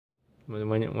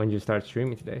When did you start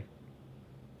streaming today?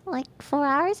 Like 4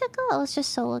 hours ago, I was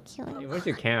just solo Hey, queuing. where's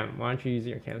your cam? Why aren't you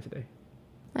using your cam today?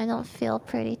 I don't feel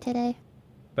pretty today.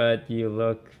 But you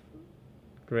look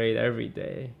great every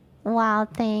day. Wow,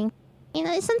 thing. You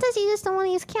know, sometimes you just don't want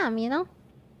to use cam, you know?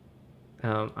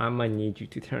 I might need you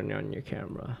to turn on your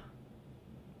camera.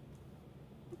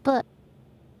 But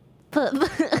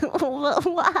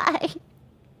why?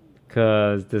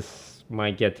 Cause this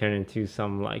might get turned into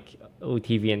some like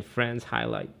OTV and Friends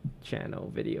highlight channel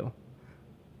video.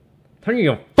 Turn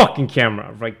your fucking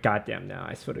camera right goddamn now.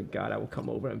 I swear to God, I will come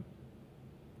over and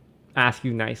ask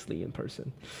you nicely in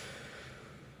person.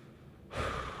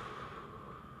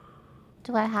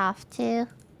 Do I have to?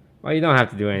 Well, you don't have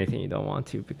to do anything you don't want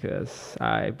to because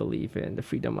I believe in the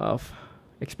freedom of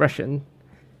expression.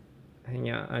 And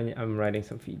yeah, I'm writing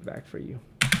some feedback for you.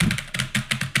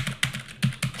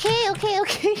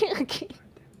 Okay.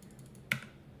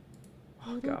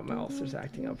 Oh God, my ulcer's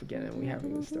acting up again and we haven't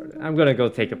even started. I'm gonna go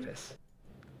take a piss.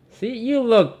 See, you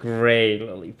look great,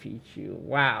 Lily Pichu.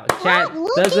 Wow, chat,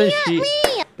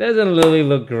 doesn't Lily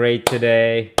look great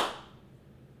today?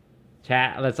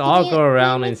 Chat, let's all go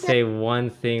around and say one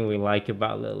thing we like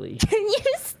about Lily. Can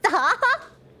you stop?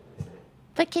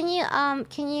 But can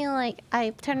you like,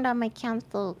 I turned on my cam,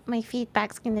 so my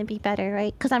feedback's gonna be better,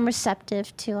 right? Because I'm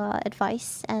receptive to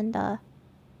advice and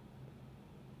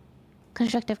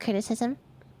constructive criticism.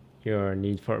 Your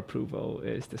need for approval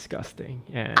is disgusting.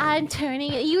 And I'm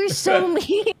turning it. You were so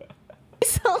mean.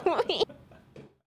 So mean.